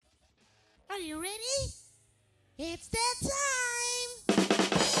you ready? It's that time!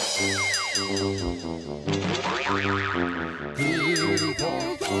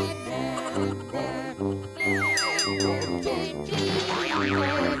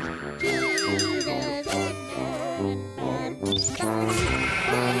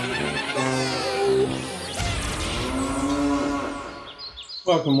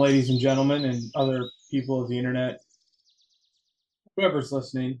 Welcome, ladies and gentlemen, and other people of the internet. Whoever's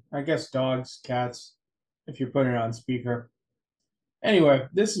listening, I guess dogs, cats, if you're putting it on speaker. Anyway,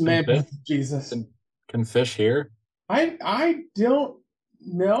 this is Man fish? Jesus. Can fish hear? I don't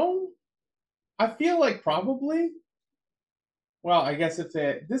know. I feel like probably. Well, I guess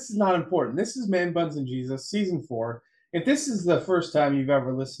this is not important. This is Man Buns and Jesus, season 4. If this is the first time you've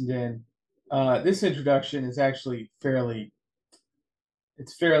ever listened in, this introduction is actually fairly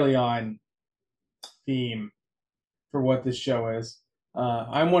on theme for what this show is.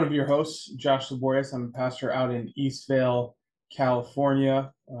 I'm one of your hosts, Josh Laborious. I'm a pastor out in Eastvale,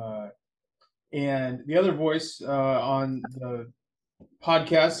 California. And the other voice on the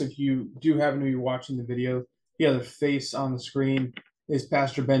podcast, if you do happen to be watching the video, the other face on the screen is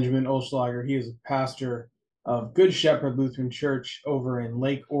Pastor Benjamin Olschlager. He is a pastor of Good Shepherd Lutheran Church over in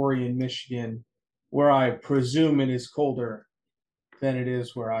Lake Orion, Michigan, where I presume it is colder than it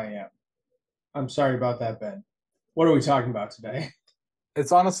is where I am. I'm sorry about that, Ben. What are we talking about today?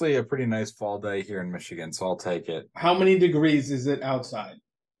 It's honestly a pretty nice fall day here in Michigan, so I'll take it. How many degrees is it outside?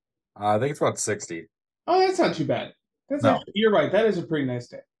 I think it's about 60. Oh, that's not too bad. You're right. That is a pretty nice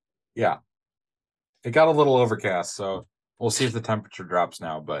day. Yeah. It got a little overcast, so we'll see if the temperature drops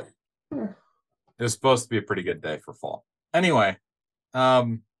now, but it's supposed to be a pretty good day for fall. Anyway, yeah,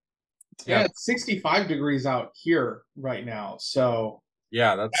 it's 65 degrees out here right now, so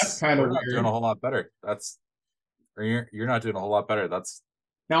yeah, that's kind of weird. Not doing a whole lot better. You're not doing a whole lot better.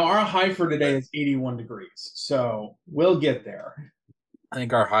 Now our high for today is 81 degrees, so we'll get there. I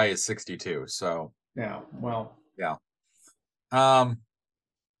think our high is 62, so yeah, well, yeah.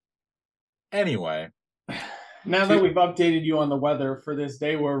 Anyway, now that we've updated you on the weather for this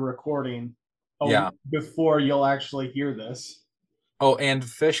day we're recording, before you'll actually hear this. Oh, and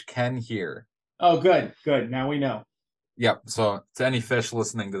fish can hear. Oh, good. Now we know. Yep. So to any fish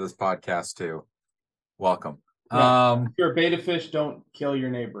listening to this podcast too, welcome. Yeah. If you're a beta fish, don't kill your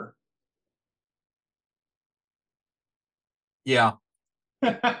neighbor. Yeah.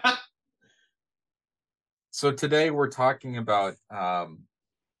 So today we're talking about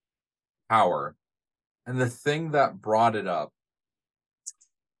power. And the thing that brought it up,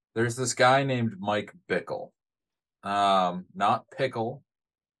 there's this guy named Mike Bickle. Not Pickle,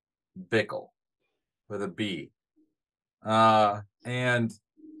 Bickle with a B. And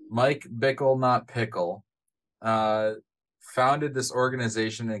Mike Bickle, not Pickle, founded this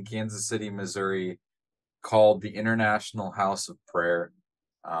organization in Kansas City, Missouri called the International House of Prayer.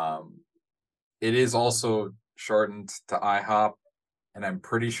 It is also shortened to IHOP, and I'm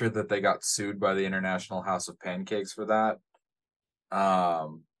pretty sure that they got sued by the International House of Pancakes for that. But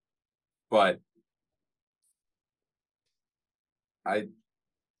I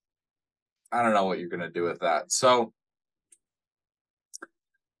don't know what you're going to do with that. So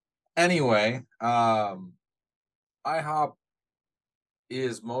anyway, IHOP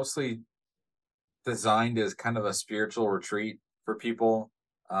is mostly designed as kind of a spiritual retreat for people.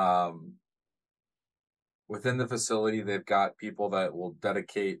 Within the facility, they've got people that will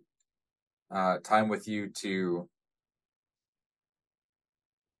dedicate time with you to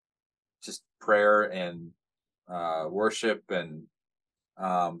just prayer and worship. And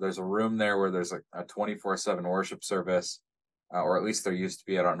there's a room there where there's a 24/7 worship service, or at least there used to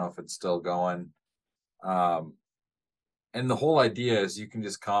be. I don't know if it's still going. And the whole idea is you can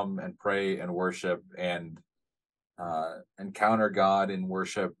just come and pray and worship and encounter God in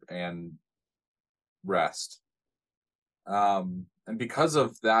worship and rest. And because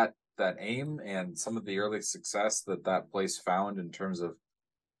of that aim and some of the early success that place found in terms of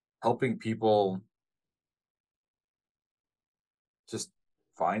helping people just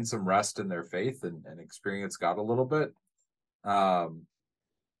find some rest in their faith and experience God a little bit,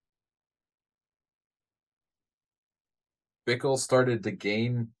 Bickle started to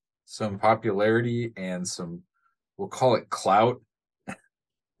gain some popularity and some, we'll call it clout,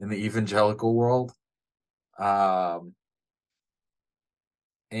 in the evangelical world.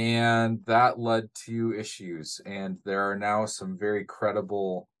 And that led to issues. And there are now some very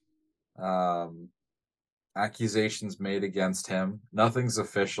credible accusations made against him. Nothing's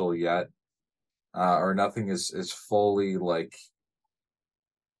official yet, or nothing is fully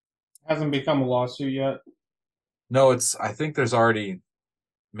hasn't become a lawsuit yet. No, I think there's already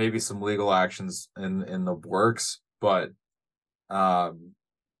maybe some legal actions in the works, but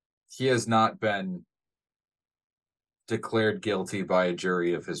he has not been declared guilty by a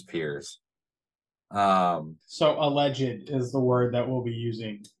jury of his peers. So alleged is the word that we'll be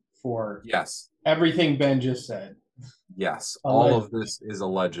using for Yes, everything Ben just said. yes, all Alleged. of this is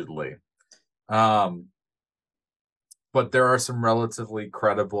allegedly. But there are some relatively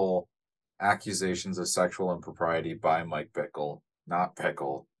credible accusations of sexual impropriety by Mike Bickle, not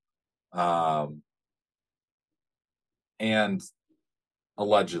Pickle, and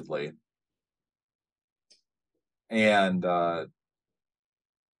allegedly. And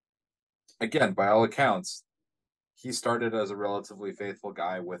again, by all accounts, he started as a relatively faithful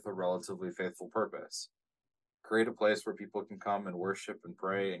guy with a relatively faithful purpose. Create a place where people can come and worship and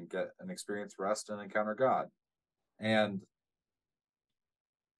pray and get and experience rest and encounter God. And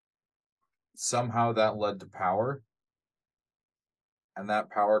somehow that led to power, and that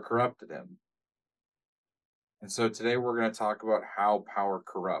power corrupted him. And so today we're going to talk about how power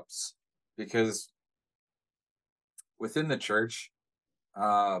corrupts, because within the church,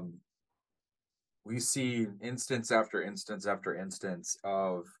 we see instance after instance after instance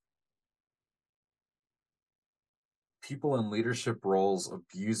of people in leadership roles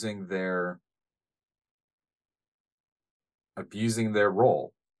abusing their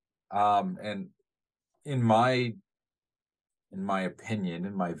role. And in my opinion,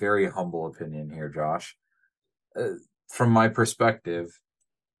 in my very humble opinion here, Josh, from my perspective,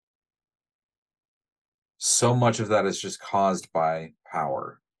 so much of that is just caused by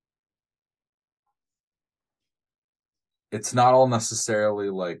power. It's not all necessarily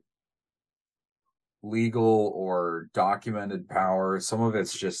like legal or documented power. Some of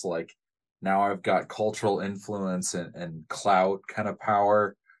it's just like, now I've got cultural influence and clout kind of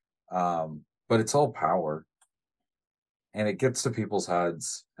power. But it's all power. And it gets to people's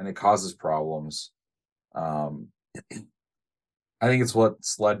heads and it causes problems. I think it's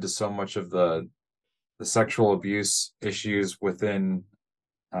what's led to so much of the sexual abuse issues within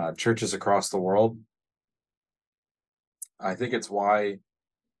churches across the world. I think it's why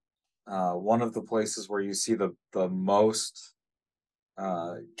one of the places where you see the most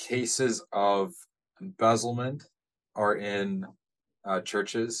cases of embezzlement are in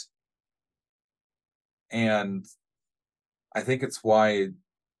churches. And I think it's why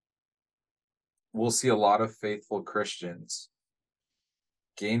we'll see a lot of faithful Christians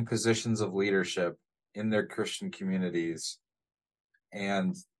gain positions of leadership in their Christian communities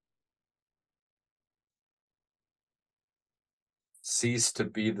and cease to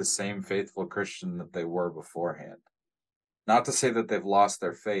be the same faithful Christian that they were beforehand. Not to say that they've lost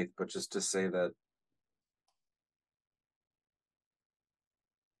their faith, but just to say that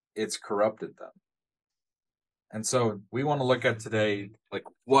it's corrupted them. And so we want to look at today, like,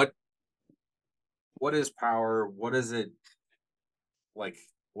 what is power? What is it like?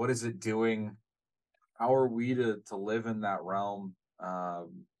 What is it doing? How are we to live in that realm?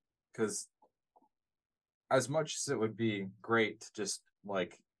 Because as much as it would be great to just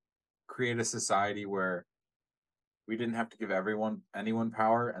like create a society where we didn't have to give anyone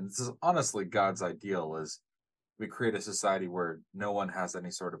power, and this is honestly God's ideal, is we create a society where no one has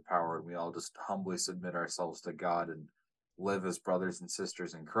any sort of power and we all just humbly submit ourselves to God and live as brothers and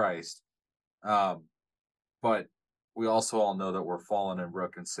sisters in Christ. But we also all know that we're fallen and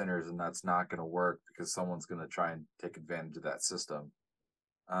broken sinners, and that's not going to work because someone's going to try and take advantage of that system.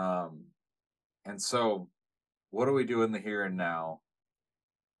 And so what do we do in the here and now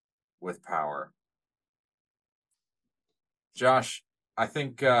with power? Josh, I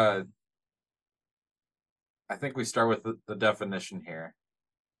think we start with the definition here.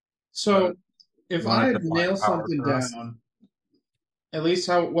 So if wanna I define nail power something for us? down, at least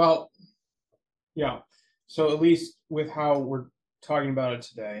yeah. So at least with how we're talking about it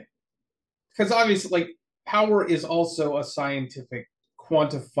today, because obviously, like, power is also a scientific,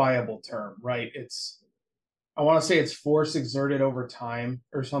 quantifiable term, right? I want to say it's force exerted over time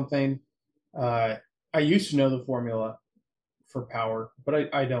or something. I used to know the formula for power,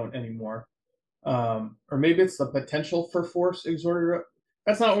 but I don't anymore. Or maybe it's the potential for force exerted.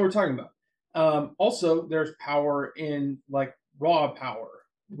 That's not what we're talking about. Also, there's power in like raw power,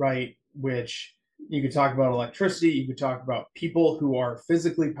 right? Which you could talk about electricity. You could talk about people who are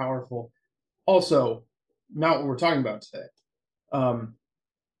physically powerful. Also, not what we're talking about today.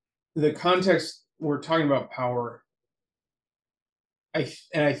 The context we're talking about power, I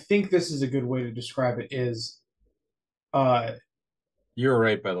think this is a good way to describe it. Is You're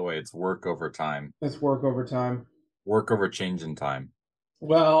right, by the way. It's work over time. It's work over time. Work over change in time.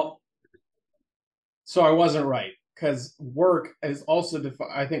 Well, so I wasn't right because work is also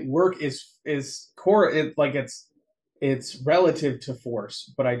I think work is core. It's relative to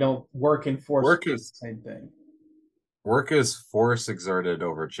force, but I don't work and force Work the is same thing. work is force exerted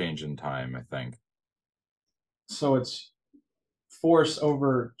over change in time, I think. So it's force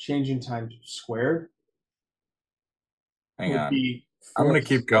over changing time squared Hang would on. be I'm gonna force.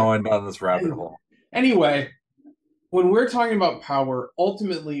 keep going down this rabbit hole. Anyway, when we're talking about power,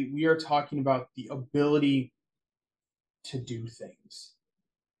 ultimately we are talking about the ability to do things,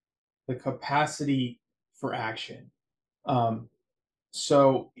 the capacity for action. Um,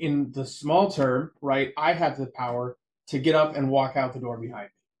 so in the small term, right, I have the power to get up and walk out the door behind me.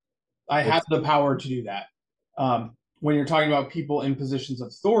 I have the power to do that. When you're talking about people in positions of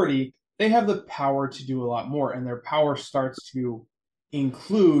authority, they have the power to do a lot more, and their power starts to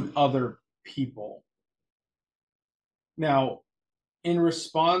include other people. Now, in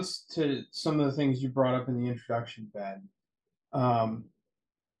response to some of the things you brought up in the introduction, Ben,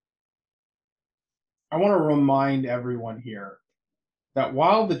 I want to remind everyone here that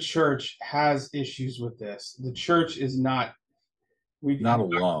while the church has issues with this, the church is not, we Not have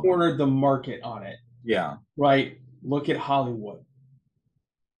not alone. cornered the market on it, Yeah. right? Look at Hollywood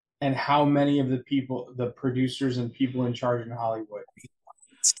and how many of the people, the producers and people in charge in Hollywood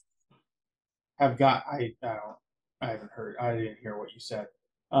have got, I haven't heard, I didn't hear what you said.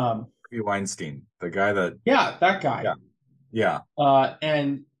 Harvey Weinstein, the guy that, Yeah, that guy. yeah.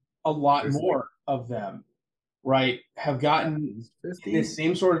 And a lot There's more of them, right, have gotten in the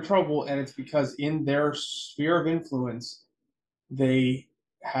same sort of trouble, and it's because in their sphere of influence, they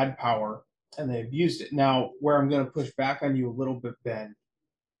had power and they abused it. Now, where I'm going to push back on you a little bit, Ben,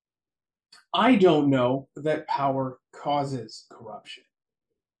 I don't know that power causes corruption.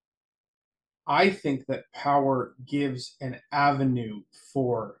 I think that power gives an avenue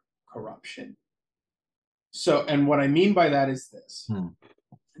for corruption. So, and what I mean by that is this.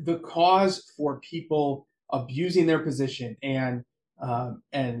 The cause for people abusing their position, and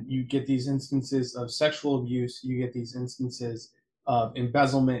you get these instances of sexual abuse, you get these instances of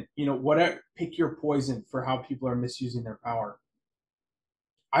embezzlement, whatever, pick your poison for how people are misusing their power.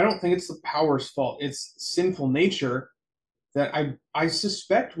 I don't think it's the power's fault. It's sinful nature that I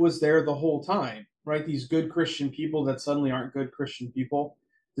suspect was there the whole time, right? These good Christian people that suddenly aren't good Christian people.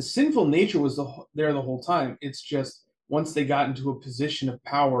 The sinful nature was there the whole time. It's just once they got into a position of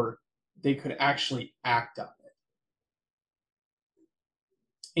power, they could actually act on it.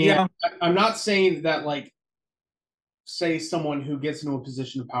 And Yeah. I'm not saying that, like, say someone who gets into a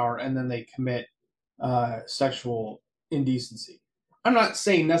position of power and then they commit sexual indecency. I'm not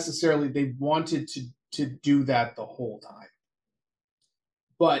saying necessarily they wanted to do that the whole time.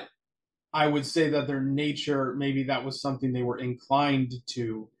 But I would say that their nature, maybe that was something they were inclined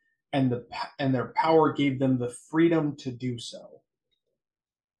to, and their power gave them the freedom to do so.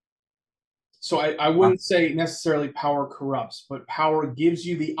 So I wouldn't say necessarily power corrupts, but power gives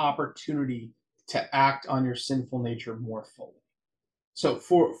you the opportunity to act on your sinful nature more fully. So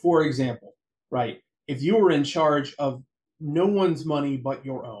for example, right, if you were in charge of no one's money but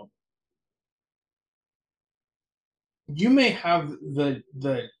your own, you may have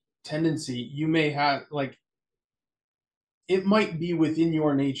the tendency, you may have, like, it might be within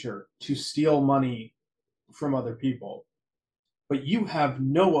your nature to steal money from other people, but you have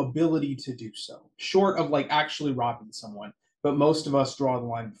no ability to do so, short of like actually robbing someone. But most of us draw the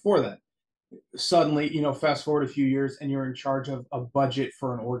line before that. Suddenly, fast forward a few years and you're in charge of a budget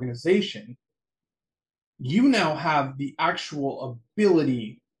for an organization. You now have the actual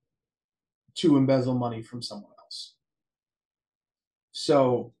ability to embezzle money from someone else.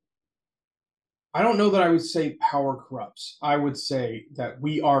 So I don't know that I would say power corrupts. I would say that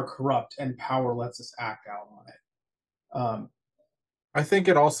we are corrupt and power lets us act out on it. I think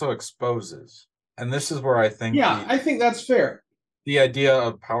it also exposes, and this is where I think I think that's fair. The idea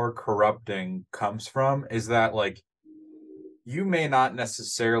of power corrupting comes from is that, like, you may not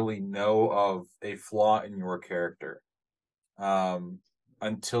necessarily know of a flaw in your character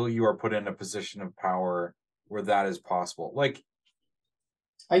until you are put in a position of power where that is possible. Like,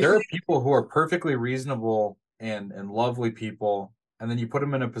 there are people who are perfectly reasonable and lovely people, and then you put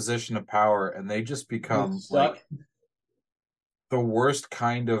them in a position of power and they just become like the worst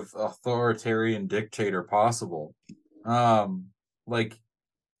kind of authoritarian dictator possible.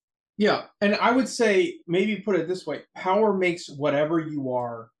 Yeah, and I would say, maybe put it this way, power makes whatever you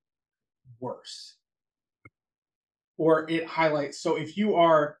are worse. Or it highlights, so if you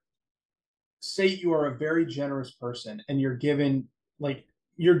are, say you are a very generous person and you're given, like,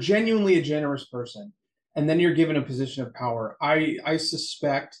 you're genuinely a generous person, and then you're given a position of power, I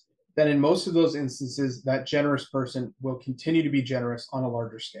suspect then in most of those instances, that generous person will continue to be generous on a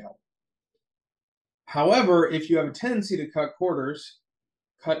larger scale. However, if you have a tendency to cut corners,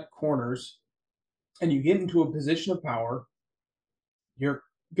 and you get into a position of power, you're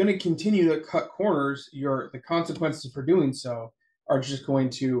going to continue to cut corners. The consequences for doing so are just going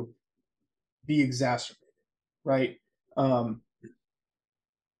to be exacerbated, right?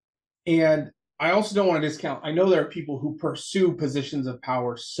 And I also don't want to discount. I know there are people who pursue positions of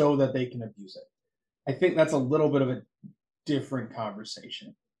power so that they can abuse it. I think that's a little bit of a different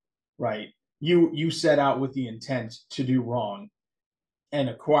conversation, right? You set out with the intent to do wrong, and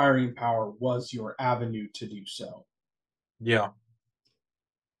acquiring power was your avenue to do so. Yeah.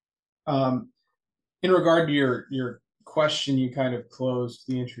 In regard to your question, you kind of closed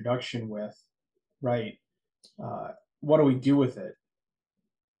the introduction with, right? What do we do with it?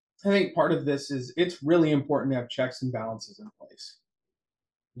 I think part of this is it's really important to have checks and balances in place.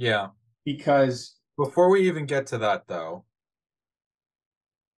 Yeah. Because before we even get to that, though,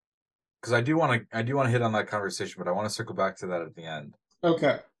 because I do want to hit on that conversation, but I want to circle back to that at the end.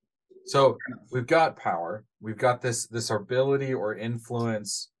 Okay. So we've got power. We've got this ability or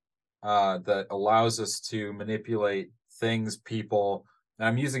influence that allows us to manipulate things, people. And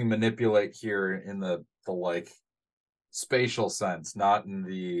I'm using manipulate here in the like spatial sense, not in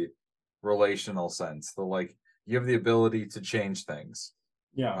the relational sense. You have the ability to change things.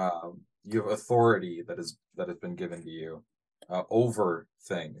 Yeah. You have authority that has been given to you over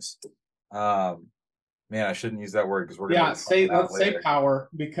things. Man, I shouldn't use that word because we're gonna let's say power,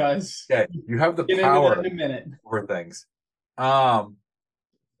 because you have the power in a minute over things. And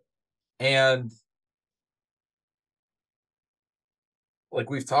like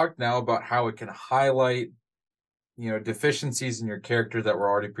we've talked now about how it can highlight, deficiencies in your character that were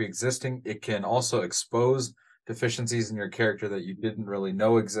already pre-existing. It can also expose deficiencies in your character that you didn't really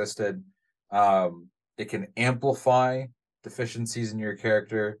know existed. It can amplify deficiencies in your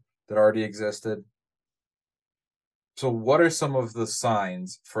character that already existed. So what are some of the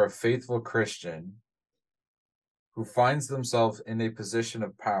signs for a faithful Christian who finds themselves in a position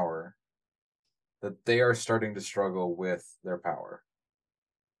of power that they are starting to struggle with their power?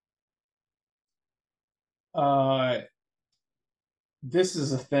 This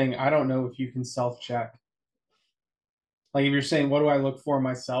is a thing. I don't know if you can self-check. Like if you're saying, what do I look for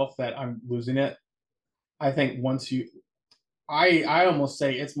myself that I'm losing it? I think I almost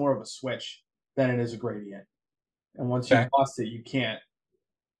say it's more of a switch than it is a gradient. And once you've lost it,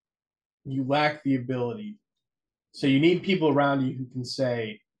 you lack the ability. So you need people around you who can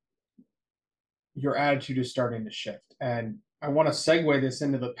say your attitude is starting to shift. And I want to segue this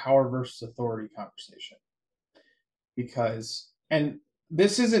into the power versus authority conversation. And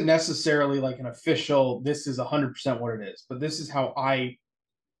this isn't necessarily like an official, this is 100% what it is, but this is how I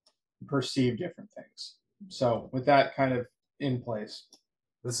perceive different things. So with that kind of in place.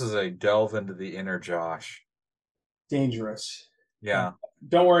 This is a delve into the inner Josh. Dangerous. Yeah.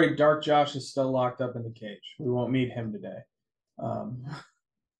 Don't worry, Dark Josh is still locked up in the cage. We won't meet him today.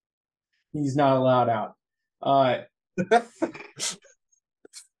 He's not allowed out.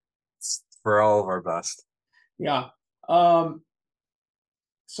 For all of our best. Yeah.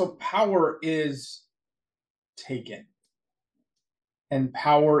 So power is taken. And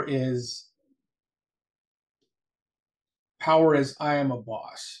power is I am a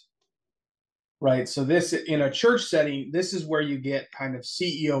boss. Right? So this, in a church setting, this is where you get kind of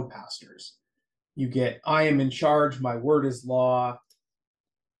CEO pastors. You get, I am in charge, my word is law,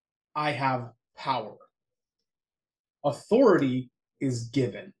 I have power. Authority is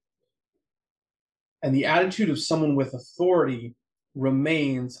given. And the attitude of someone with authority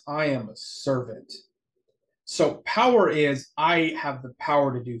remains, I am a servant. So power is, I have the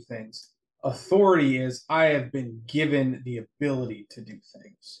power to do things. Authority is, I have been given the ability to do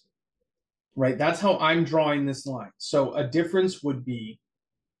things. Right? That's how I'm drawing this line. So a difference would be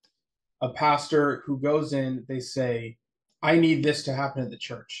a pastor who goes in, they say, I need this to happen at the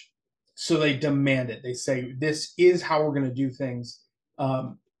church. So they demand it. They say, this is how we're going to do things.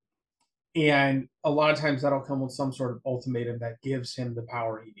 And a lot of times that'll come with some sort of ultimatum that gives him the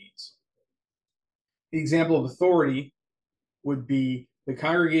power he needs. The example of authority would be the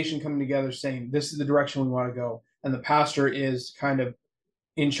congregation coming together saying, this is the direction we want to go. And the pastor is kind of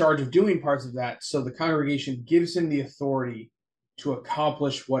in charge of doing parts of that. So the congregation gives him the authority to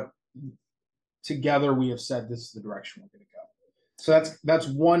accomplish what together we have said this is the direction we're going to go. So that's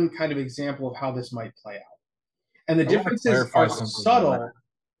one kind of example of how this might play out. And the differences are subtle.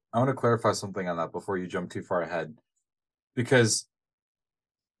 I want to clarify something on that before you jump too far ahead. Because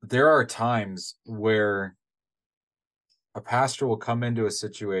there are times where a pastor will come into a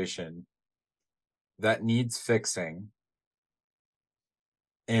situation that needs fixing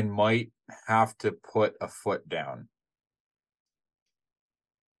and might have to put a foot down.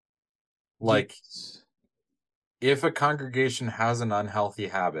 Like, Yes. if a congregation has an unhealthy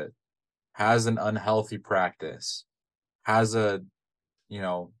habit, has an unhealthy practice, has a, you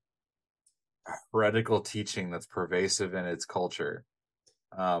know, heretical teaching that's pervasive in its culture,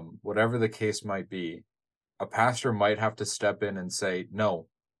 whatever the case might be, a pastor might have to step in and say, no,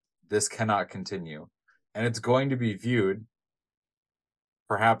 this cannot continue. And it's going to be viewed,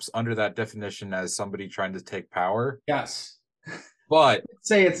 perhaps under that definition, as somebody trying to take power. Yes. But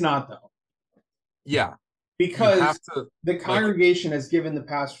Say it's not, though. yeah, you have Because to, the like, congregation has given the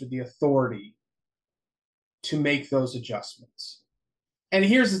pastor the authority to make those adjustments. And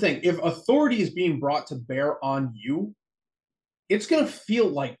here's the thing, if authority is being brought to bear on you, it's going to feel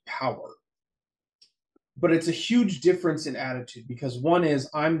like power. But it's a huge difference in attitude, because one is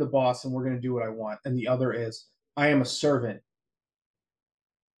I'm the boss and we're going to do what I want, and the other is I am a servant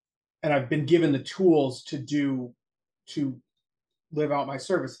and I've been given the tools to live out my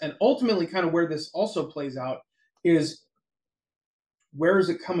service. And ultimately, kind of where this also plays out is, where is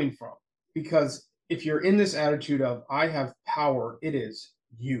it coming from? Because if you're in this attitude of I have power, it is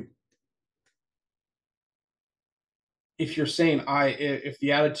you. If you're saying if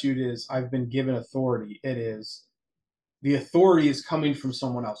the attitude is I've been given authority, it is the authority is coming from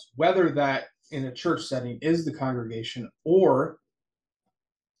someone else, whether that in a church setting is the congregation or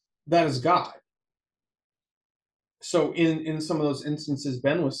that is God. So in some of those instances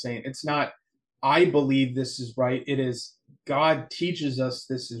Ben was saying, it's not I believe this is right, it is God teaches us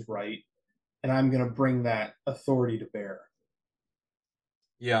this is right, and I'm going to bring that authority to bear.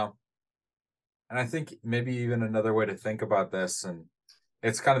 yeah. And I think maybe even another way to think about this, and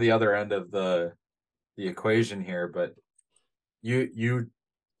it's kind of the other end of the equation here, but you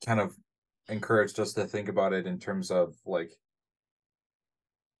kind of encouraged us to think about it in terms of, like,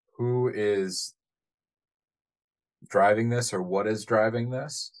 who is driving this or what is driving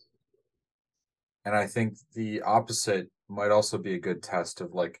this. And I think the opposite might also be a good test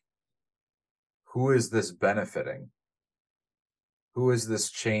of, like, who is this benefiting? Who is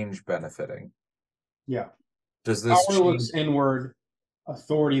this change benefiting? Yeah. Does this Power change? looks inward,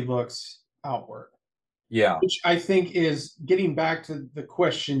 authority looks outward. Yeah. Which I think is getting back to the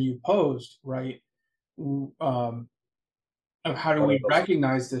question you posed, right? Of how do What are we those?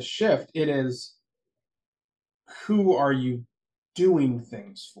 recognize this shift? It is, who are you doing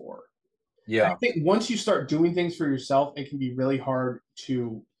things for? I Yeah. think once you start doing things for yourself, it can be really hard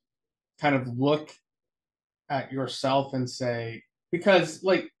to kind of look at yourself and say, because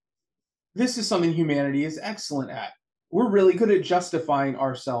like this is something humanity is excellent at. We're really good at justifying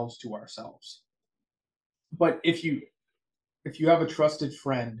ourselves to ourselves. But if you have a trusted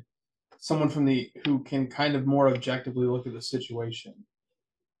friend, someone from the who can kind of more objectively look at the situation,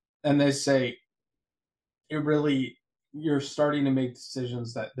 and they say it really, you're starting to make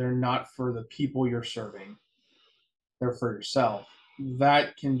decisions that they're not for the people you're serving, they're for yourself,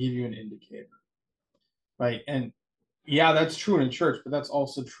 that can give you an indicator, right? And yeah, that's true in a church, but that's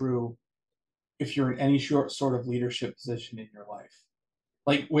also true if you're in any sort of leadership position in your life,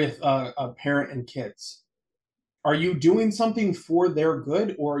 like with a parent and kids. Are you doing something for their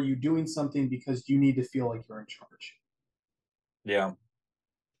good, or are you doing something because you need to feel like you're in charge? Yeah.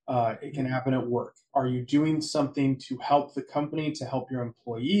 It can happen at work. Are you doing something to help the company, to help your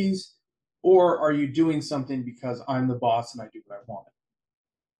employees, or are you doing something because I'm the boss and I do what I want?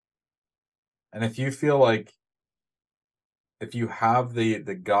 And if you feel like, if you have the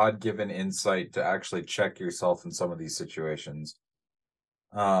God-given insight to actually check yourself in some of these situations,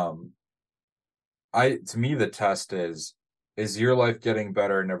 um to me the test is your life getting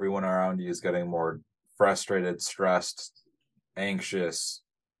better and everyone around you is getting more frustrated, stressed, anxious,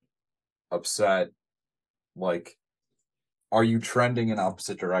 upset? Like, are you trending in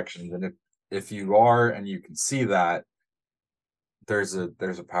opposite directions? And if you are and you can see that, there's a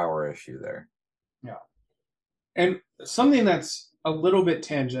power issue there. Yeah. And something that's a little bit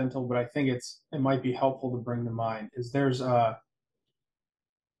tangential, but I think it might be helpful to bring to mind, is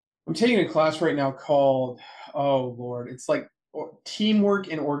I'm taking a class right now called, oh Lord, it's like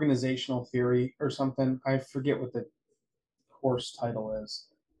teamwork and organizational theory or something. I forget what the course title is.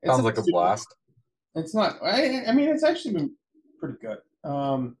 It's Sounds not like a super, blast. it's not. I mean, it's actually been pretty good.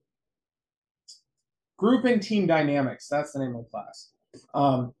 Group and team dynamics. That's the name of the class.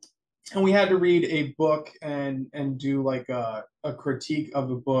 And we had to read a book and do like a critique of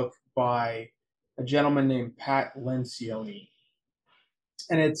a book by a gentleman named Pat Lencioni,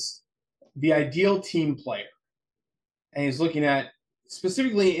 and it's the ideal team player. and he's looking at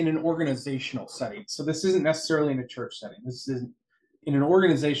specifically in an organizational setting. So this isn't necessarily in a church setting. This is in an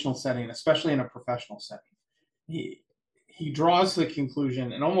organizational setting, especially in a professional setting. He draws to the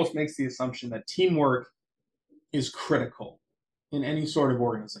conclusion and almost makes the assumption that teamwork is critical in any sort of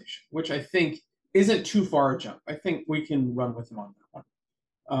organization, which I think isn't too far a jump. I think we can run with him on that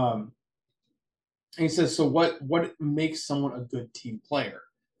one. And he says, so what makes someone a good team player?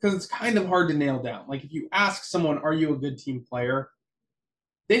 Because it's kind of hard to nail down. Like if you ask someone, are you a good team player?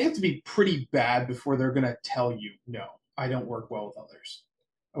 They have to be pretty bad before they're going to tell you, no, I don't work well with others.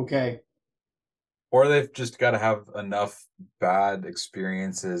 Okay. Or they've just got to have enough bad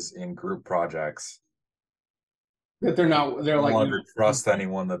experiences in group projects that they're like no longer trust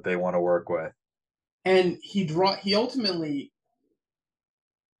anyone that they want to work with. And he ultimately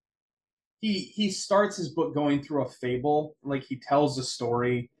he starts his book going through a fable, like he tells a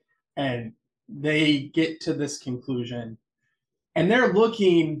story and they get to this conclusion, and they're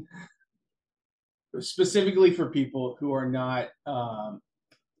looking specifically for people who are not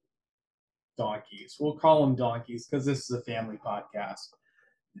donkeys. We'll call them donkeys because this is a family podcast.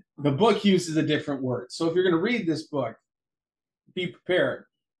 The book uses a different word, so if you're going to read this book, be prepared.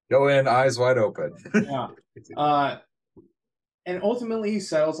 Go in eyes wide open. Yeah. And ultimately, he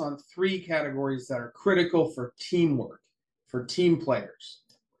settles on 3 categories that are critical for teamwork, for team players.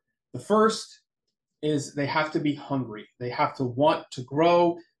 The first is they have to be hungry. They have to want to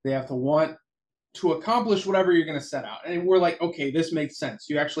grow. They have to want to accomplish whatever you're going to set out. And we're like, okay, this makes sense.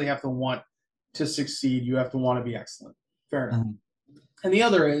 You actually have to want to succeed. You have to want to be excellent. Fair enough. Mm-hmm. And the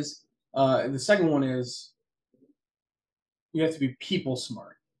other is, the second one is, you have to be people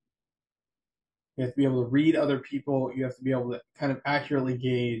smart. You have to be able to read other people. You have to be able to kind of accurately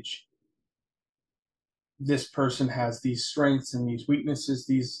gauge this person has these strengths and these weaknesses.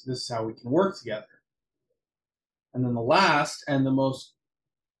 This is how we can work together. And then the last and the most,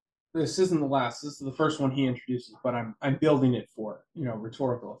 this isn't the last, this is the first one he introduces, but I'm building it for,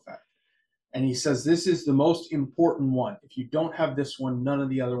 rhetorical effect. And he says, this is the most important one. If you don't have this one, none of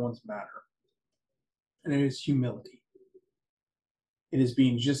the other ones matter. And it is humility. It is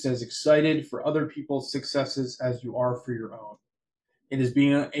being just as excited for other people's successes as you are for your own. It is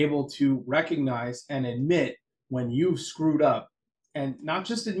being able to recognize and admit when you've screwed up, and not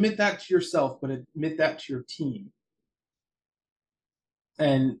just admit that to yourself, but admit that to your team.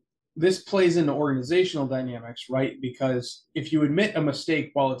 And this plays into organizational dynamics, right? Because if you admit a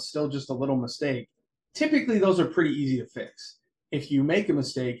mistake while it's still just a little mistake, typically those are pretty easy to fix. If you make a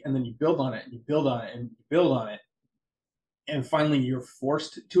mistake and then you build on it and you build on it and you build on it, and finally you're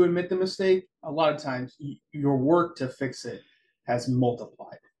forced to admit the mistake, a lot of times your work to fix it has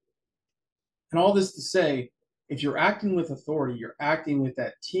multiplied. And all this to say, if you're acting with authority, you're acting with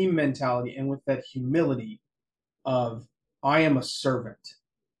that team mentality and with that humility of, I am a servant.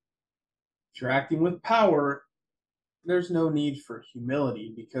 If you're acting with power, there's no need for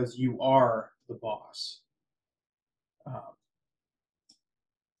humility because you are the boss.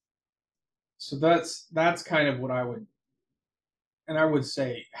 So that's kind of what I would, and I would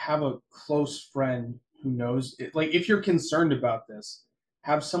say, have a close friend who knows it. Like, if you're concerned about this,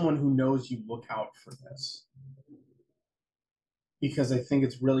 have someone who knows you look out for this. Because I think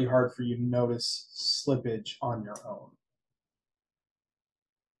it's really hard for you to notice slippage on your own.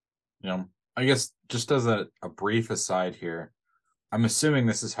 Yeah. I guess just as a brief aside here, I'm assuming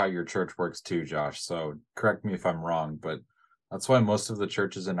this is how your church works too, Josh. So correct me if I'm wrong, but that's why most of the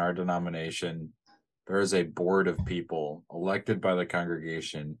churches in our denomination, there is a board of people elected by the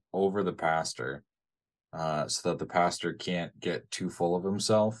congregation over the pastor, so that the pastor can't get too full of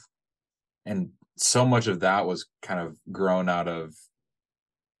himself. And so much of that was kind of grown out of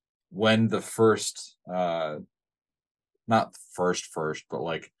when the first, not first, but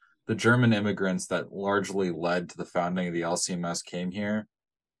like the German immigrants that largely led to the founding of the LCMS came here.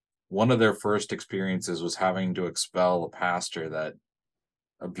 One of their first experiences was having to expel a pastor that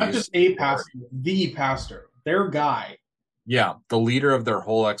abused. Not just a pastor, the pastor, their guy. Yeah, the leader of their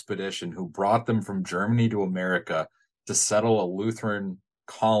whole expedition, who brought them from Germany to America to settle a Lutheran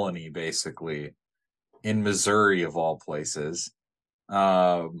colony, basically, in Missouri, of all places. They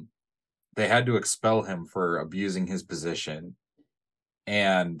had to expel him for abusing his position.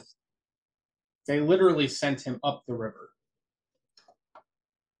 And they literally sent him up the river.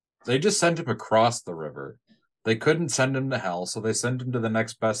 They just sent him across the river. They couldn't send him to hell, so they sent him to the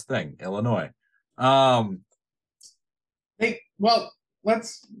next best thing, Illinois. I guess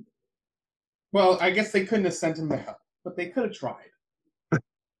they couldn't have sent him to hell, but they could have tried.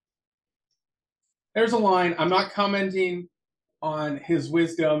 There's a line, I'm not commenting on his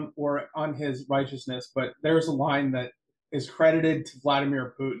wisdom or on his righteousness, but there's a line that is credited to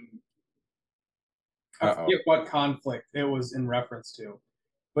Vladimir Putin. I Uh-oh. forget what conflict it was in reference to,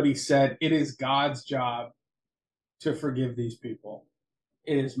 but he said, "It is God's job to forgive these people.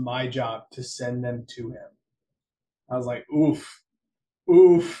 It is my job to send them to him." I was like, oof,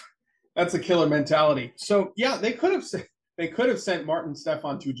 oof. That's a killer mentality. So yeah, they could have sent Martin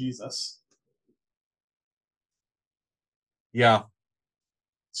Stefan to Jesus. Yeah.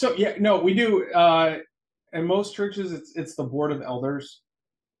 So yeah, no, we do. In most churches, it's the board of elders.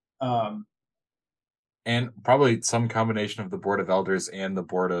 And probably some combination of the board of elders and the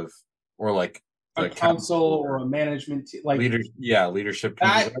board of, or like a the council or a management team, like leadership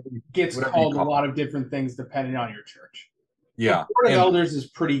that committee, gets whatever called you a call lot it. of different things depending on your church. Yeah. The board of And elders is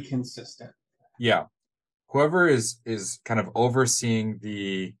pretty consistent. yeah, whoever is kind of overseeing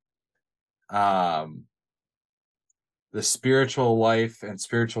the spiritual life and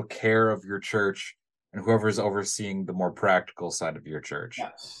spiritual care of your church, and whoever is overseeing the more practical side of your church.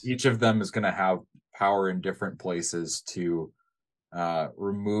 Yes. Each of them is going to have power in different places to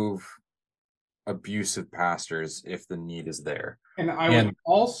remove abusive pastors if the need is there. And I would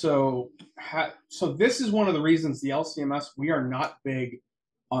also so this is one of the reasons the LCMS, we are not big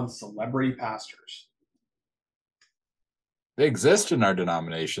on celebrity pastors. They exist in our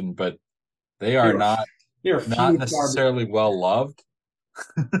denomination, but they are not necessarily well loved.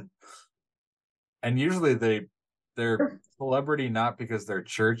 And usually they're celebrity not because their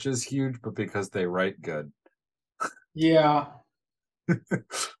church is huge, but because they write good. Yeah.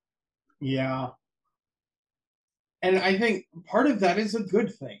 Yeah. And I think part of that is a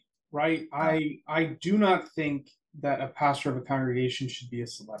good thing, right? I do not think that a pastor of a congregation should be a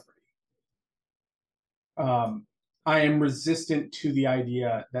celebrity. I am resistant to the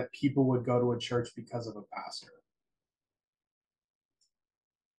idea that people would go to a church because of a pastor.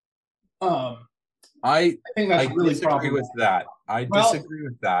 I think that's really disagree with that. I disagree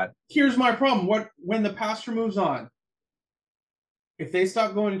with that. Here's my problem. When the pastor moves on, if they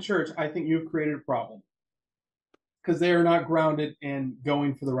stop going to church, I think you've created a problem. Because they are not grounded and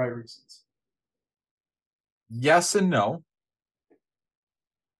going for the right reasons. Yes and no.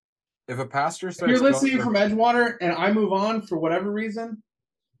 If a pastor starts, if you're listening from Edgewater and I move on for whatever reason,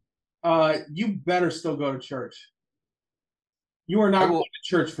 you better still go to church. You are not going to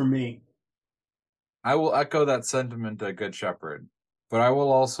church for me. I will echo that sentiment at Good Shepherd, but I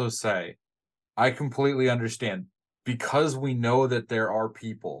will also say, I completely understand, because we know that there are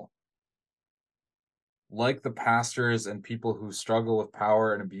people like the pastors and people who struggle with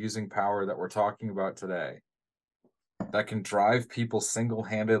power and abusing power that we're talking about today, that can drive people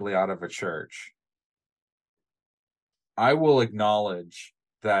single-handedly out of a church. I will acknowledge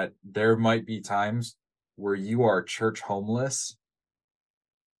that there might be times where you are church homeless,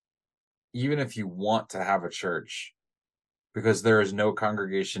 even if you want to have a church, because there is no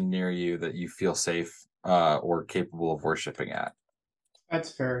congregation near you that you feel safe or capable of worshiping at.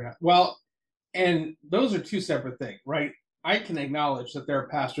 That's fair enough. Well, and those are two separate things, right? I can acknowledge that there are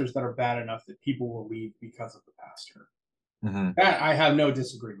pastors that are bad enough that people will leave because of the pastor. Mm-hmm. That I have no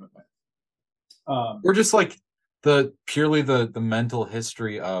disagreement with. Or just like the mental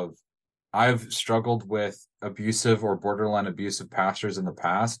history of, I've struggled with abusive or borderline abusive pastors in the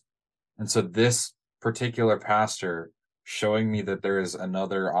past. And so this particular pastor showing me that there is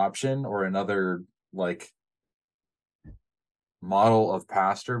another option or another like model of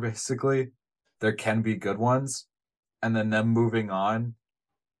pastor, basically, there can be good ones, and then them moving on,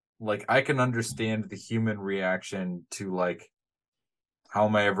 like I can understand the human reaction to like, how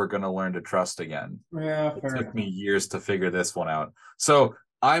am I ever going to learn to trust again? Yeah, it took me years to figure this one out. So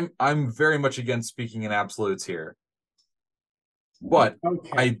I'm very much against speaking in absolutes here, but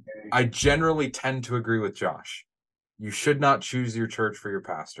I generally tend to agree with Josh. You should not choose your church for your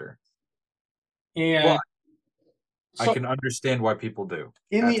pastor. And I can understand why people do.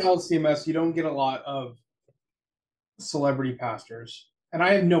 In the LCMS, you don't get a lot of celebrity pastors, and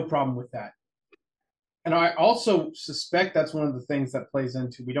I have no problem with that. And I also suspect that's one of the things that plays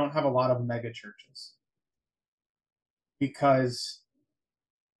into, we don't have a lot of mega churches, because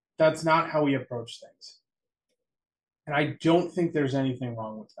that's not how we approach things. And I don't think there's anything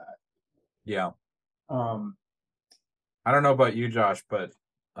wrong with that. Yeah. I don't know about you, Josh, but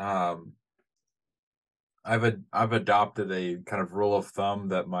I've adopted a kind of rule of thumb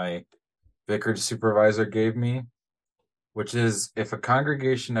that my vicarage supervisor gave me, which is, if a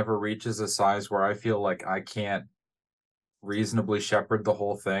congregation ever reaches a size where I feel like I can't reasonably shepherd the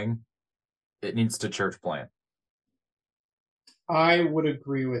whole thing, it needs to church plant. I would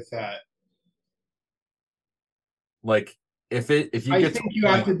agree with that. Like, if you I think you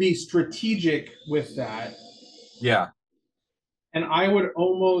have to be strategic with that. Yeah. And I would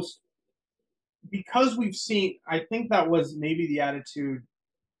almost, because we've seen, I think that was maybe the attitude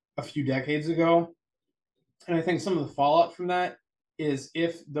a few decades ago. And I think some of the fallout from that is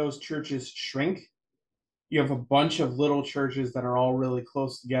if those churches shrink, you have a bunch of little churches that are all really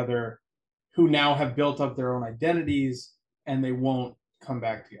close together who now have built up their own identities and they won't come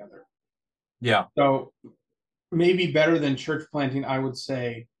back together. Yeah. So maybe better than church planting, I would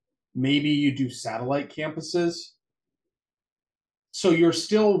say maybe you do satellite campuses. So you're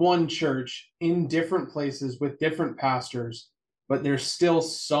still one church in different places with different pastors, but there's still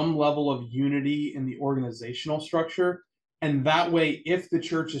some level of unity in the organizational structure. And that way, if the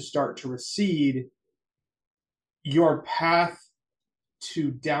churches start to recede, your path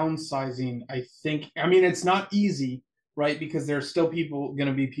to downsizing, I think, I mean, it's not easy, right? Because there's still going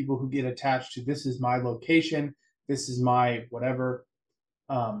to be people who get attached to this is my location, this is my whatever.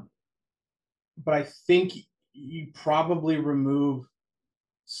 Um, but I think you probably remove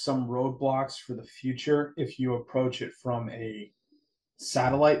some roadblocks for the future if you approach it from a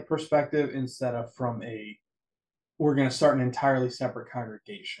satellite perspective instead of from a we're going to start an entirely separate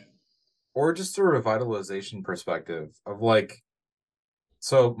congregation. Or just a revitalization perspective of like,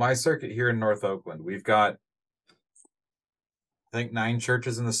 so my circuit here in North Oakland, we've got, I think, 9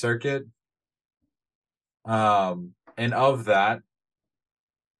 churches in the circuit. And of that,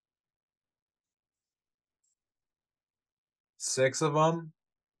 6 of them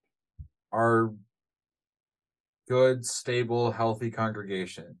are good, stable, healthy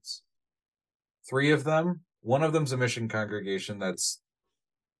congregations. 3 of them, one of them's a mission congregation that's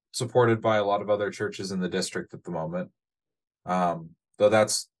supported by a lot of other churches in the district at the moment. Though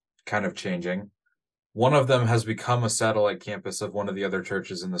that's kind of changing. One of them has become a satellite campus of one of the other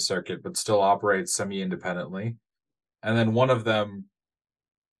churches in the circuit, but still operates semi-independently. And then one of them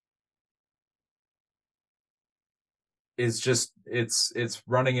is just it's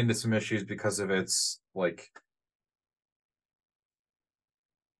running into some issues because of its like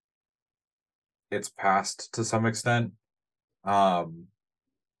its past to some extent.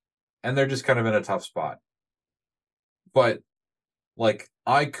 And they're just kind of in a tough spot. But like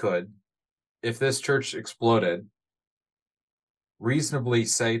I could, if this church exploded, reasonably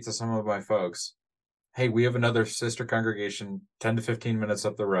say to some of my folks, hey, we have another sister congregation 10 to 15 minutes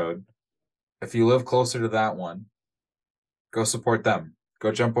up the road. If you live closer to that one, go support them.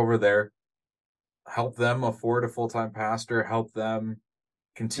 Go jump over there. Help them afford a full-time pastor. Help them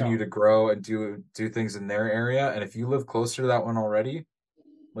continue to grow and do things in their area. And if you live closer to that one already,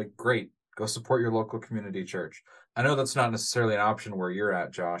 like great, go support your local community church. I know that's not necessarily an option where you're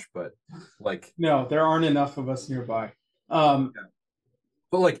at, Josh, but like no, there aren't enough of us nearby. But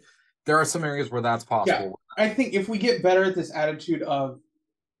like there are some areas where that's possible. Yeah, I think if we get better at this attitude of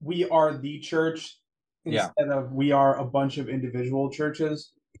we are the church instead of we are a bunch of individual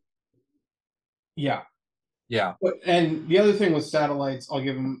churches. Yeah. Yeah. And the other thing with satellites, I'll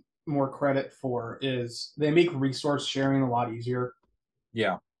give them more credit for is they make resource sharing a lot easier.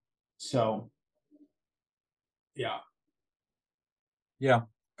 Yeah. So, yeah. Yeah.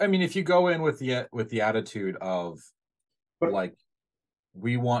 I mean, if you go in with the attitude of like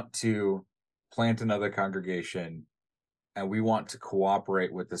we want to plant another congregation and we want to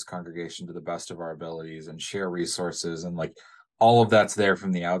cooperate with this congregation to the best of our abilities and share resources and like all of that's there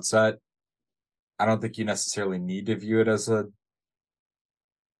from the outset, I don't think you necessarily need to view it as a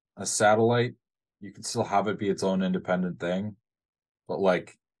satellite. You can still have it be its own independent thing. But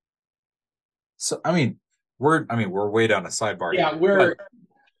like so we're way down a sidebar. Yeah, we're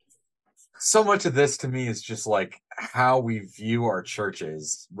so much of this to me is just like how we view our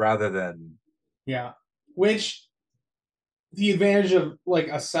churches rather than which the advantage of like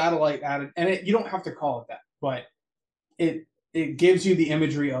a satellite added and you don't have to call it that, but it gives you the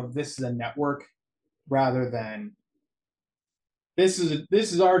imagery of this is a network rather than this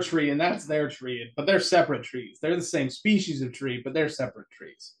is our tree and that's their tree, but they're separate trees. They're the same species of tree, but they're separate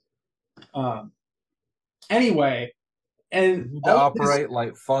trees. Anyway, and to operate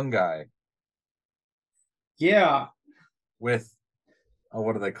like fungi. Yeah. With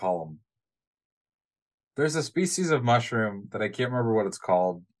what do they call them? There's a species of mushroom that I can't remember what it's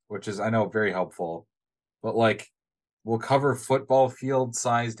called, which is I know very helpful, but like will cover football field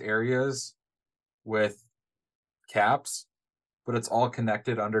sized areas with caps, but it's all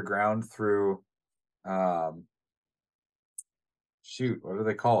connected underground through shoot, what are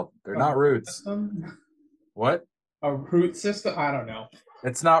they called? They're not roots. System? What? A root system? I don't know.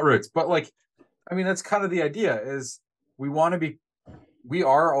 It's not roots, but like I mean that's kind of the idea is we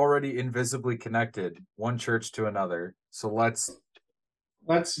are already invisibly connected, one church to another. So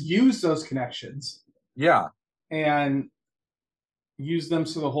let's use those connections. Yeah. And use them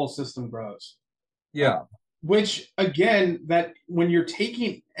so the whole system grows. Yeah. Which, again, that when you're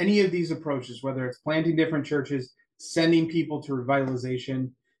taking any of these approaches, whether it's planting different churches, sending people to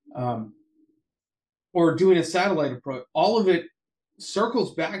revitalization, or doing a satellite approach, all of it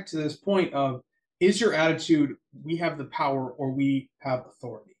circles back to this point of, is your attitude, we have the power or we have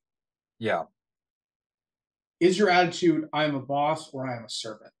authority? Yeah. Is your attitude, I am a boss or I am a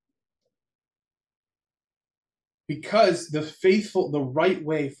servant? Because the right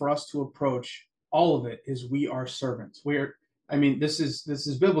way for us to approach all of it is we are servants. This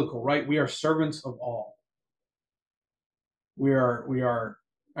is biblical, right? We are servants of all. We are,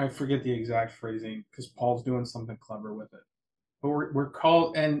 I forget the exact phrasing because Paul's doing something clever with it. But we're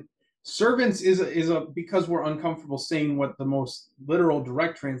called, and servants is a because we're uncomfortable saying what the most literal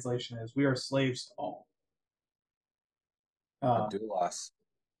direct translation is. We are slaves to all. Doulos.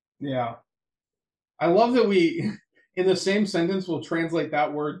 Yeah. I love that we, in the same sentence, will translate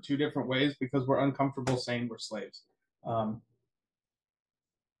that word two different ways because we're uncomfortable saying we're slaves. But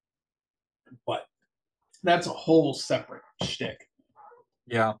that's a whole separate shtick.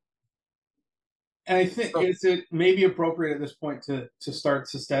 Yeah. And I think it may be appropriate at this point to start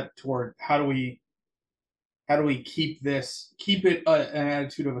to step toward how do we keep it an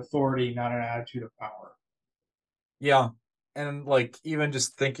attitude of authority, not an attitude of power. Yeah. And like even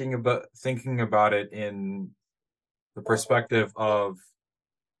just thinking about it in the perspective of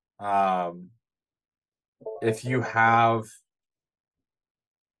if you have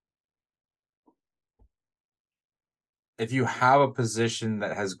a position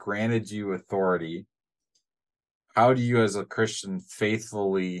that has granted you authority, how do you as a Christian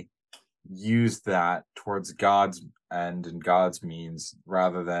faithfully use that towards God's end and God's means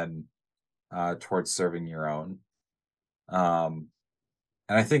rather than towards serving your own? And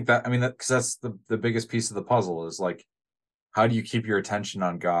I think that, because that's the biggest piece of the puzzle is like, how do you keep your attention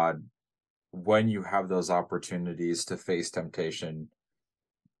on God when you have those opportunities to face temptation,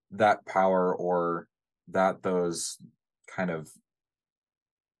 that power or that those kind of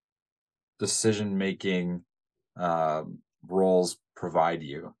decision-making roles provide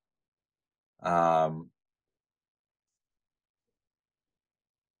you? And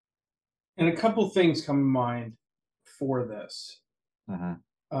a couple things come to mind for this.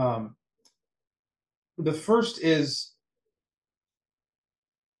 Mm-hmm. The first is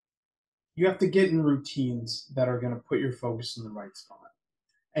you have to get in routines that are going to put your focus in the right spot.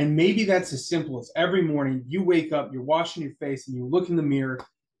 And maybe that's as simple as every morning you wake up, you're washing your face, and you look in the mirror,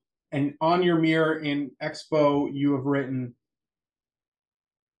 and on your mirror in Expo, you have written,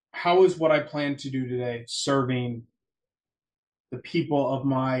 how is what I plan to do today serving the people of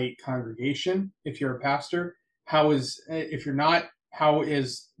my congregation, if you're a pastor? If you're not, how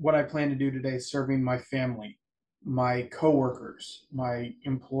is what I plan to do today serving my family, my coworkers, my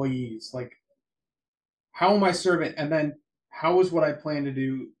employees? Like, how am I serving? And then how is what I plan to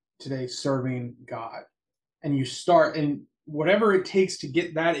do today serving God? And you start, and whatever it takes to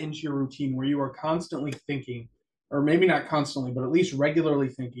get that into your routine where you are constantly thinking, or maybe not constantly, but at least regularly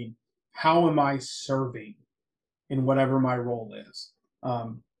thinking, how am I serving in whatever my role is?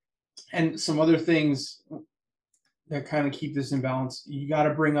 And some other things that kind of keep this in balance, you got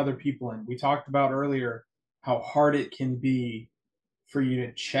to bring other people in. We talked about earlier how hard it can be for you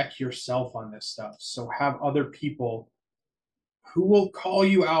to check yourself on this stuff. So have other people who will call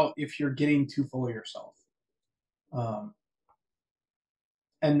you out if you're getting too full of yourself.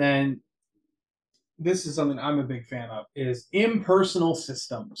 And then this is something I'm a big fan of, is impersonal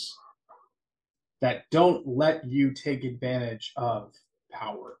systems that don't let you take advantage of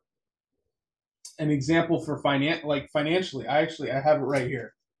power. An example for financially, I have it right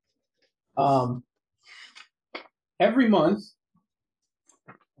here. Every month,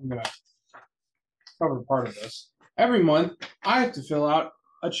 I'm going to cover part of this. Every month, I have to fill out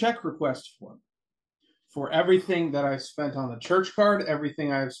a check request form for everything that I've spent on the church card,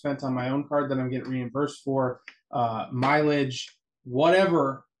 everything I've spent on my own card that I'm getting reimbursed for, mileage,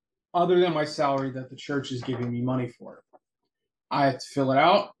 whatever, other than my salary that the church is giving me money for. I have to fill it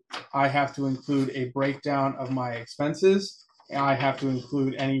out. I have to include a breakdown of my expenses. I have to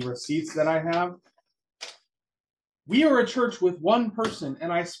include any receipts that I have. We are a church with one person,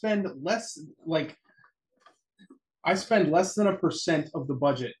 and I spend less than 1% of the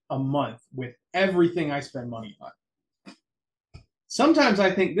budget a month with everything I spend money on. Sometimes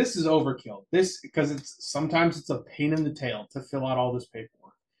I think this is overkill. Because sometimes it's a pain in the tail to fill out all this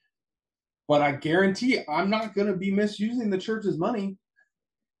paperwork. But I guarantee I'm not going to be misusing the church's money,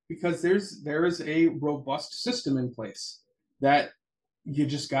 because there is a robust system in place that you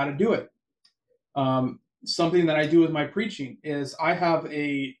just got to do it. something that I do with my preaching is I have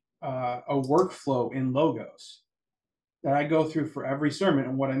a workflow in Logos that I go through for every sermon.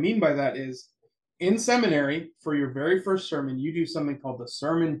 And what I mean by that is in seminary, for your very first sermon, you do something called the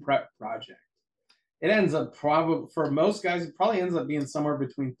Sermon Prep Project. It ends up probably, for most guys, it probably ends up being somewhere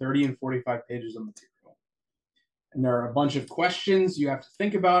between 30 and 45 pages of material. And there are a bunch of questions you have to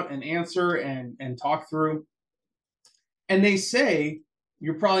think about and answer and talk through. And they say,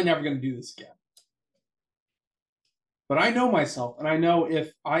 you're probably never going to do this again. But I know myself, and I know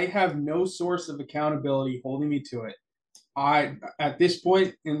if I have no source of accountability holding me to it, at this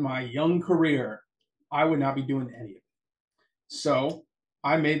point in my young career, I would not be doing any of it. So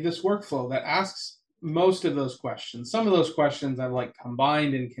I made this workflow that asks most of those questions. Some of those questions I've like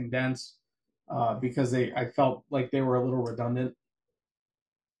combined and condensed because I felt like they were a little redundant.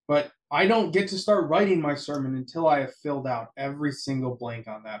 But I don't get to start writing my sermon until I have filled out every single blank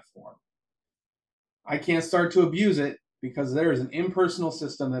on that form. I can't start to abuse it because there is an impersonal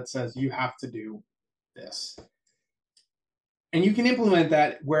system that says you have to do this. And you can implement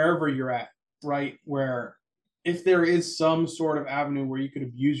that wherever you're at, right? Where if there is some sort of avenue where you could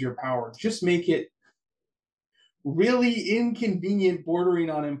abuse your power, just make it really inconvenient, bordering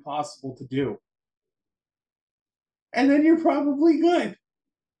on impossible to do. And then you're probably good.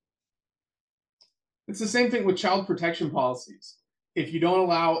 It's the same thing with child protection policies. If you don't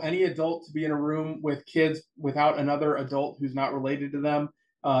allow any adult to be in a room with kids without another adult who's not related to them,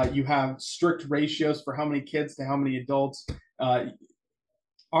 you have strict ratios for how many kids to how many adults.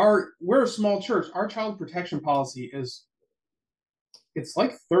 We're a small church. Our child protection policy it's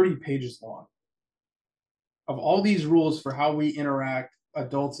like 30 pages long of all these rules for how we interact,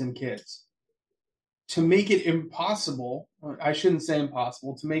 adults and kids, to make it impossible. I shouldn't say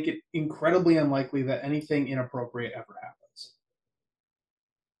impossible, to make it incredibly unlikely that anything inappropriate ever happens.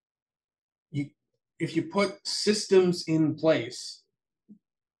 If you put systems in place,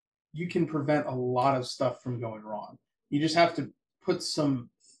 you can prevent a lot of stuff from going wrong. You just have to put some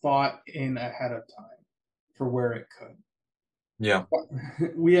thought in ahead of time for where it could. Yeah.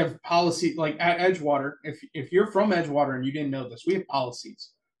 We have policy like at Edgewater. If you're from Edgewater and you didn't know this, we have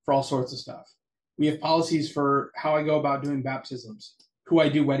policies for all sorts of stuff. We have policies for how I go about doing baptisms, who I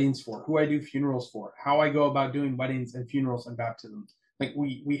do weddings for, who I do funerals for, how I go about doing weddings and funerals and baptisms. Like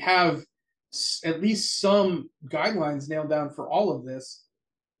we have at least some guidelines nailed down for all of this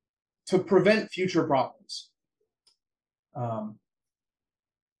to prevent future problems. And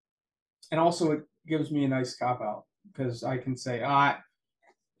also it gives me a nice cop out because I can say, I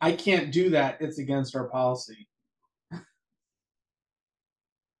can't do that. It's against our policy.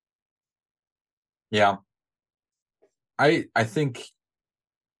 Yeah. I think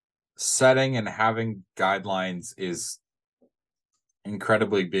setting and having guidelines is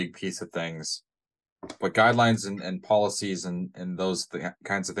incredibly big piece of things, but guidelines and policies and those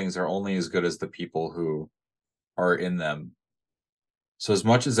kinds of things are only as good as the people who are in them. So as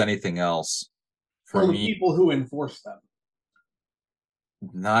much as anything else, for the me, people who enforce them.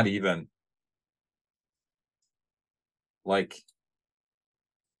 not even like,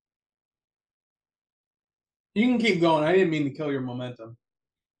 you can keep going. I didn't mean to kill your momentum.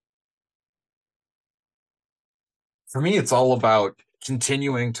 for me, it's all about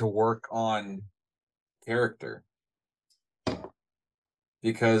continuing to work on character.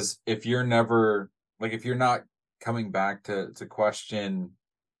 Because if you're not coming back to question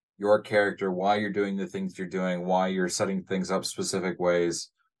your character, why you're doing the things you're doing, why you're setting things up specific ways,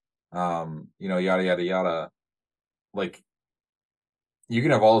 yada, yada, yada. Like, you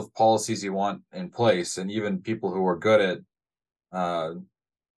can have all the policies you want in place, and even people who are good at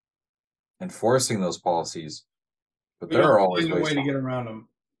enforcing those policies, but there are always find a ways way to get around them.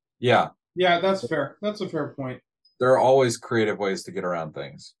 Yeah. Yeah, that's fair. That's a fair point. There are always creative ways to get around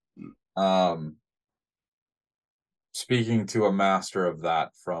things. Speaking to a master of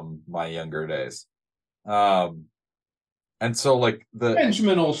that from my younger days. And so like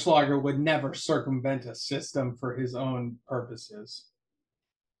Benjamin Olschlager would never circumvent a system for his own purposes.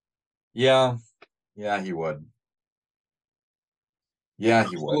 Yeah, he would. Yeah,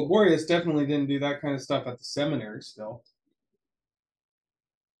 he would. Laborius definitely didn't do that kind of stuff at the seminary still.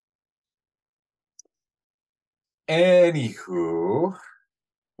 Anywho.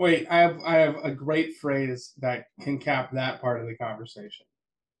 Wait, I have a great phrase that can cap that part of the conversation.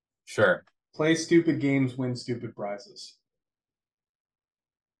 Sure. Play stupid games, win stupid prizes.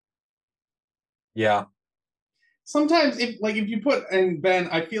 Yeah. Sometimes if you put, and Ben,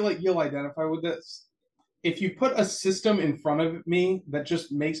 I feel like you'll identify with this. If you put a system in front of me that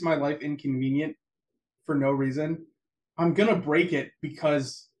just makes my life inconvenient for no reason, I'm gonna break it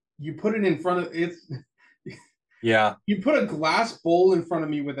because you put it in front of it. Yeah. You put a glass bowl in front of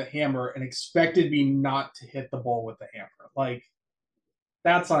me with a hammer and expected me not to hit the bowl with the hammer. Like,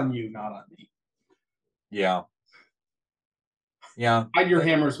 that's on you, not on me. Yeah. Yeah. Hide your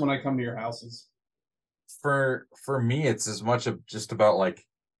hammers when I come to your houses. For me, it's as much of just about like,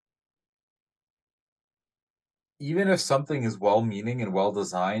 even if something is well meaning and well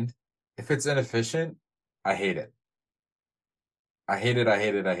designed, if it's inefficient, I hate it. I hate it. I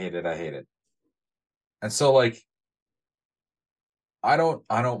hate it. I hate it. I hate it. And so like I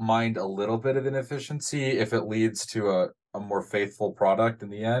don't mind a little bit of inefficiency if it leads to a more faithful product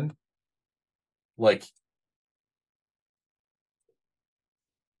in the end. Like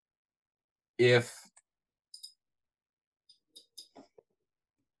if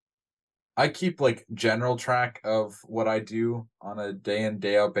I keep like general track of what I do on a day in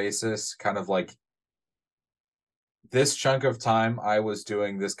day out basis, kind of like this chunk of time I was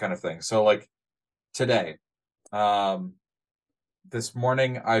doing this kind of thing. So like today, um this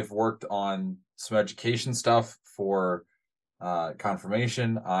morning I've worked on some education stuff for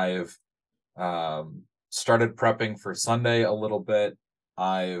confirmation. I've started prepping for Sunday a little bit.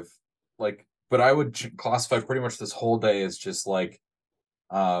 I've like, but I would classify pretty much this whole day as just like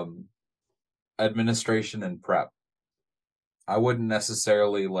um, administration and prep. I wouldn't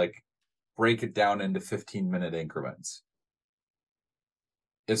necessarily like break it down into 15-minute increments.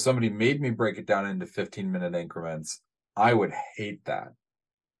 If somebody made me break it down into 15-minute increments, I would hate that.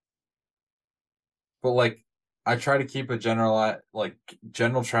 But like, I try to keep a general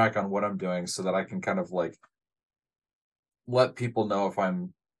track on what I'm doing so that I can kind of like let people know if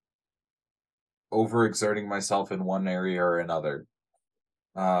I'm overexerting myself in one area or another.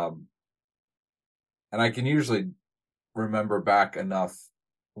 Um, and I can usually remember back enough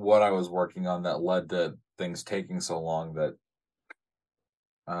what I was working on that led to things taking so long that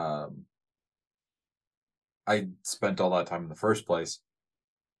um, I spent all that time in the first place.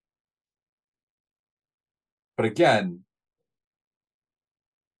 But again,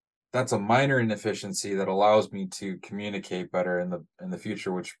 that's a minor inefficiency that allows me to communicate better in the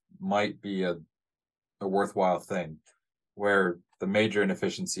future, which might be a worthwhile thing. Where the major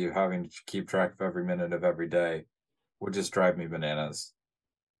inefficiency of having to keep track of every minute of every day would just drive me bananas.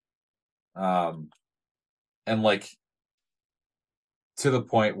 And like to the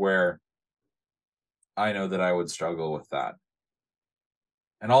point where I know that I would struggle with that.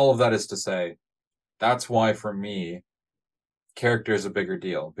 And all of that is to say, that's why for me, character is a bigger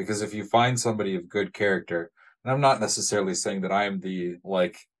deal. Because if you find somebody of good character, and I'm not necessarily saying that I am the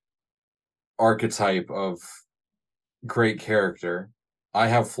like archetype of great character. I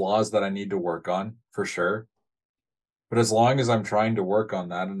have flaws that I need to work on for sure. But as long as I'm trying to work on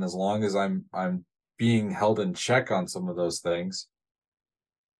that and as long as I'm being held in check on some of those things,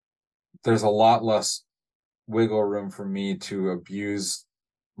 there's a lot less wiggle room for me to abuse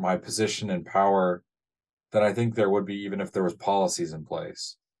my position and power than I think there would be even if there was policies in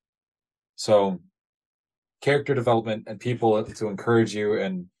place. So character development and people to encourage you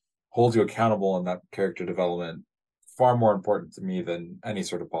and hold you accountable in that character development far more important to me than any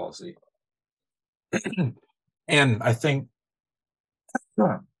sort of policy. And I think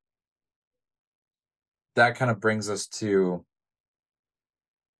that kind of brings us to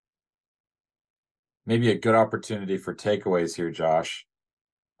maybe a good opportunity for takeaways here, Josh.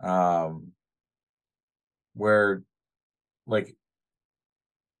 Where like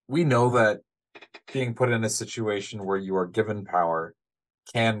we know that being put in a situation where you are given power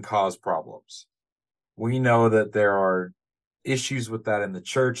can cause problems. We know that there are issues with that in the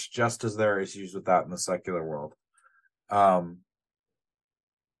church, just as there are issues with that in the secular world.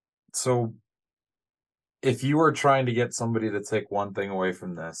 So if you were trying to get somebody to take one thing away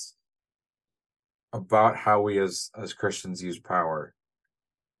from this about how we as Christians use power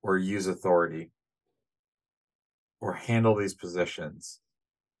or use authority or handle these positions,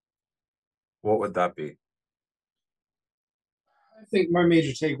 what would that be? I think my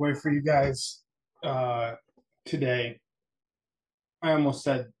major takeaway for you guys today, I almost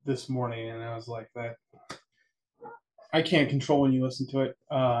said this morning, and I was like that. I can't control when you listen to it.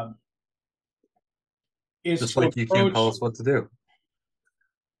 Is Just to like you can't tell approach us what to do.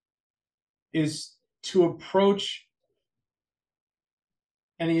 is to approach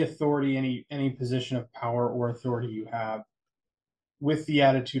any authority, any position of power or authority you have with the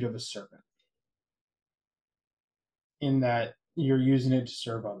attitude of a servant, in that you're using it to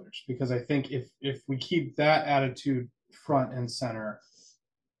serve others. Because I think if we keep that attitude front and center,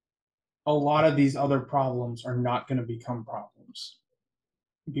 a lot of these other problems are not going to become problems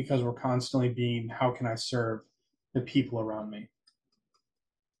because we're constantly being, how can I serve the people around me?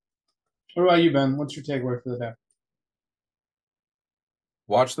 What about you, Ben? What's your takeaway for the day?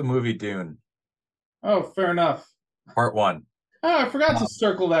 watch the movie Dune, Oh, fair enough. Part 1. Oh, I forgot to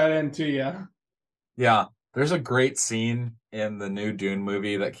circle that in to you. Yeah, there's a great scene in the new Dune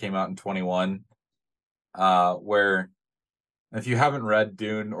movie that came out in 21, where if you haven't read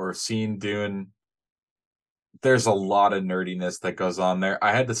Dune or seen Dune, there's a lot of nerdiness that goes on there.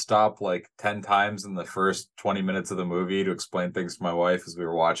 I had to stop like 10 times in the first 20 minutes of the movie to explain things to my wife as we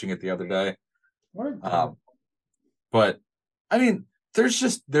were watching it the other day. But I mean,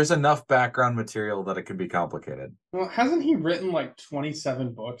 there's enough background material that it could be complicated. Well, hasn't he written like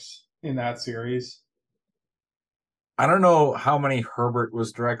 27 books in that series? I don't know how many Herbert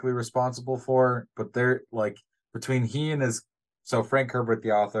was directly responsible for, but they're like between he and so Frank Herbert,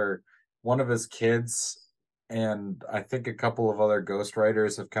 the author, one of his kids, and I think a couple of other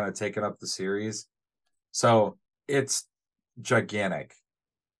ghostwriters have kind of taken up the series. So it's gigantic.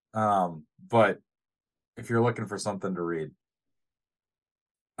 But if you're looking for something to read.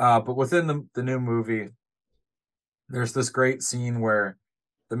 But within the new movie, there's this great scene where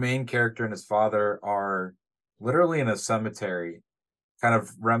the main character and his father are literally in a cemetery, kind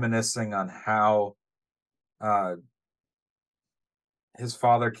of reminiscing on how his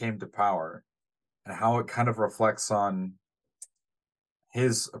father came to power and how it kind of reflects on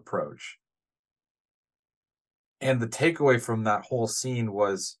his approach. And the takeaway from that whole scene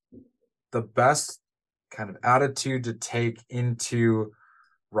was the best kind of attitude to take into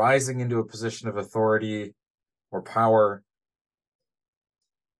rising into a position of authority or power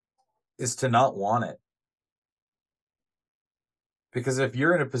is to not want it. Because if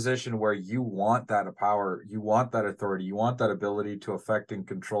you're in a position where you want that power, you want that authority, you want that ability to affect and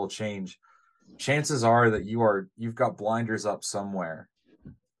control change, chances are that you've got blinders up somewhere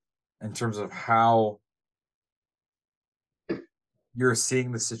in terms of how you're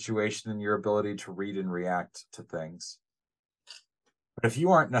seeing the situation and your ability to read and react to things. But if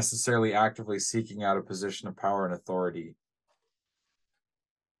you aren't necessarily actively seeking out a position of power and authority,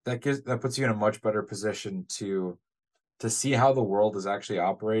 that puts you in a much better position to see how the world is actually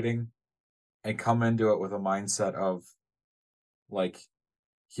operating and come into it with a mindset of like,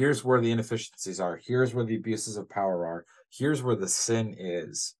 here's where the inefficiencies are, here's where the abuses of power are, here's where the sin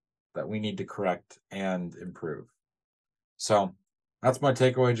is that we need to correct and improve. So that's my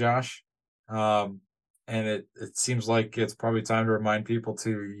takeaway, Josh. And it seems like it's probably time to remind people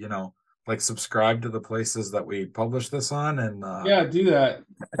to, like subscribe to the places that we publish this on. And yeah, do that.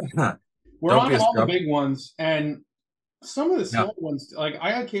 We're on all the big ones, and some of the small ones. Like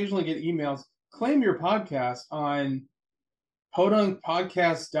I occasionally get emails, claim your podcast on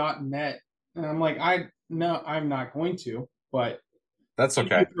podunkpodcast.net, and I'm like, no, I'm not going to, but that's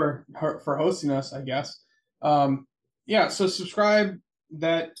okay for hosting us, I guess. Yeah, so subscribe.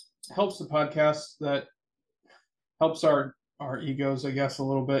 That helps the podcast. That helps our egos, I guess, a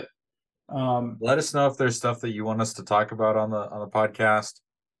little bit. Let us know if there's stuff that you want us to talk about on the podcast.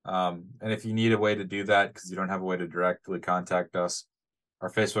 And if you need a way to do that because you don't have a way to directly contact us,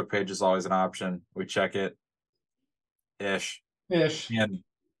 our Facebook page is always an option. We check it. Ish. And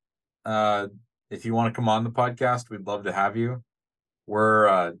if you want to come on the podcast, we'd love to have you.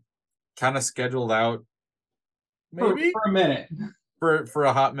 We're kind of scheduled out maybe for a minute. For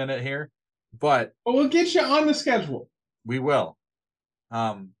a hot minute here. But we'll get you on the schedule. We will.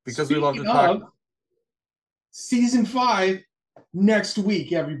 Because Speaking we love to talk. Season 5 next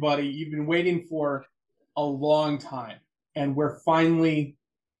week, everybody. You've been waiting for a long time, and we're finally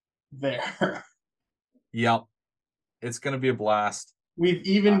there. Yep. It's going to be a blast. We've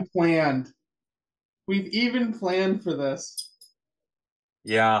even planned for this.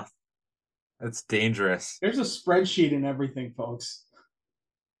 Yeah. It's dangerous. There's a spreadsheet and everything, folks.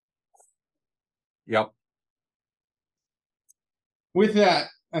 Yep. With that,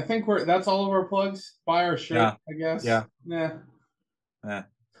 I think that's all of our plugs. Buy our shirt, I guess. Yeah.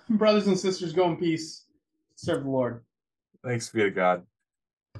 Brothers and sisters, go in peace. Serve the Lord. Thanks be to God.